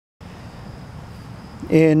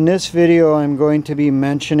In this video, I'm going to be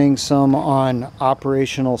mentioning some on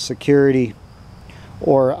operational security,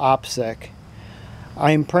 or OPSEC.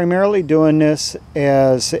 I'm primarily doing this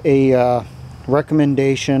as a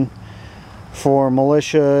recommendation for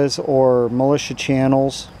militias or militia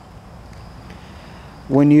channels.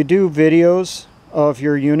 When you do videos of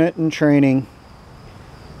your unit and training,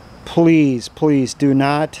 please do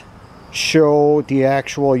not show the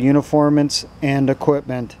actual uniforms and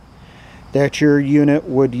equipment that your unit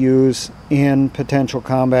would use in potential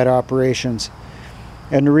combat operations.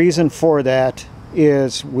 And the reason for that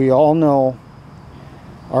is we all know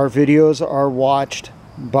our videos are watched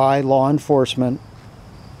by law enforcement.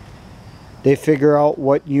 They figure out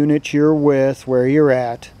what unit you're with, where you're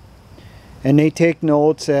at, and they take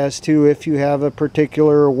notes as to if you have a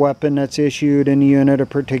particular weapon that's issued in the unit, a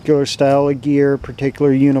particular style of gear,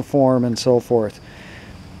 particular uniform, and so forth.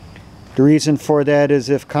 The reason for that is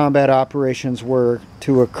if combat operations were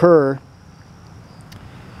to occur,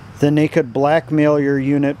 then they could blackmail your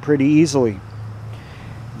unit pretty easily.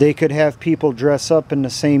 They could have people dress up in the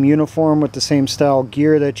same uniform with the same style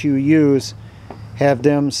gear that you use, have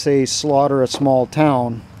them, say, slaughter a small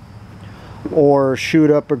town, or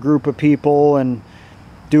shoot up a group of people and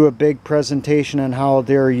do a big presentation on how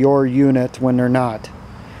they're your unit when they're not,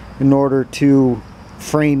 in order to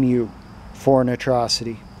frame you for an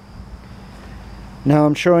atrocity. Now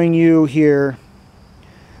I'm showing you here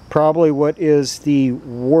probably what is the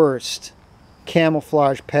worst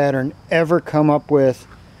camouflage pattern ever come up with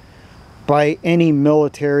by any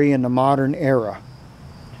military in the modern era.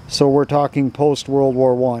 So we're talking post-World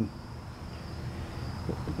War I.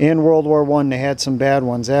 In World War I they had some bad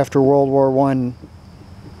ones. After World War I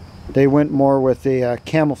they went more with a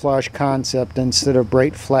camouflage concept instead of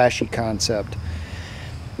bright flashy concept.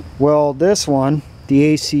 Well, this one,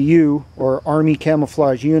 the ACU, or Army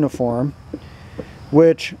Camouflage Uniform,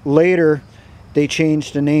 which later they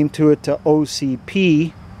changed the name to it to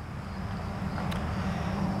OCP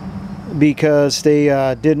because they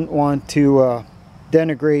didn't want to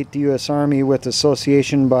denigrate the U.S. Army with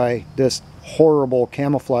association by this horrible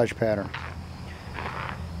camouflage pattern.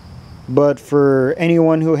 But for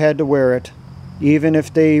anyone who had to wear it, even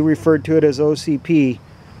if they referred to it as OCP,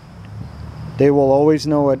 they will always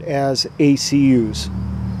know it as ACUs,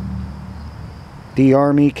 the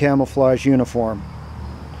Army Camouflage Uniform.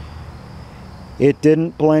 It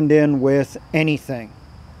didn't blend in with anything.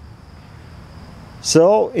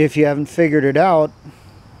 So if you haven't figured it out,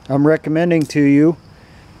 I'm recommending to you,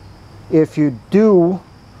 if you do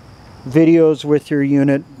videos with your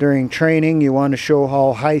unit during training, you want to show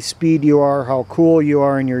how high speed you are, how cool you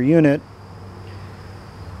are in your unit,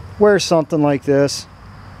 wear something like this,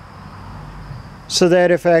 so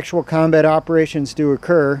that if actual combat operations do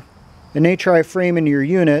occur and they try framing your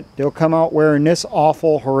unit, they'll come out wearing this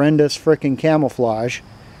awful, horrendous frickin' camouflage,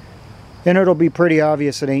 and it'll be pretty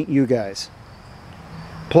obvious it ain't you guys.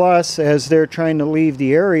 Plus, as they're trying to leave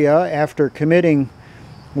the area after committing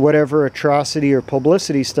whatever atrocity or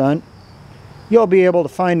publicity stunt, you'll be able to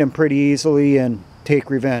find them pretty easily and take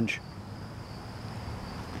revenge.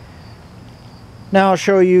 Now I'll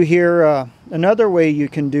show you here another way you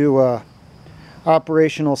can do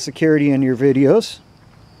operational security in your videos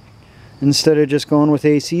instead of just going with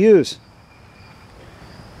ACUs.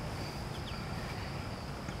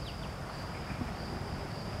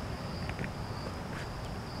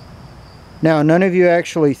 Now, none of you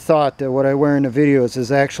actually thought that what I wear in the videos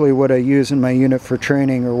is actually what I use in my unit for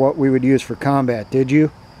training or what we would use for combat, did you?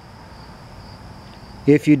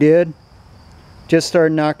 If you did, just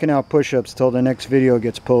start knocking out push-ups till the next video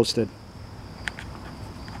gets posted.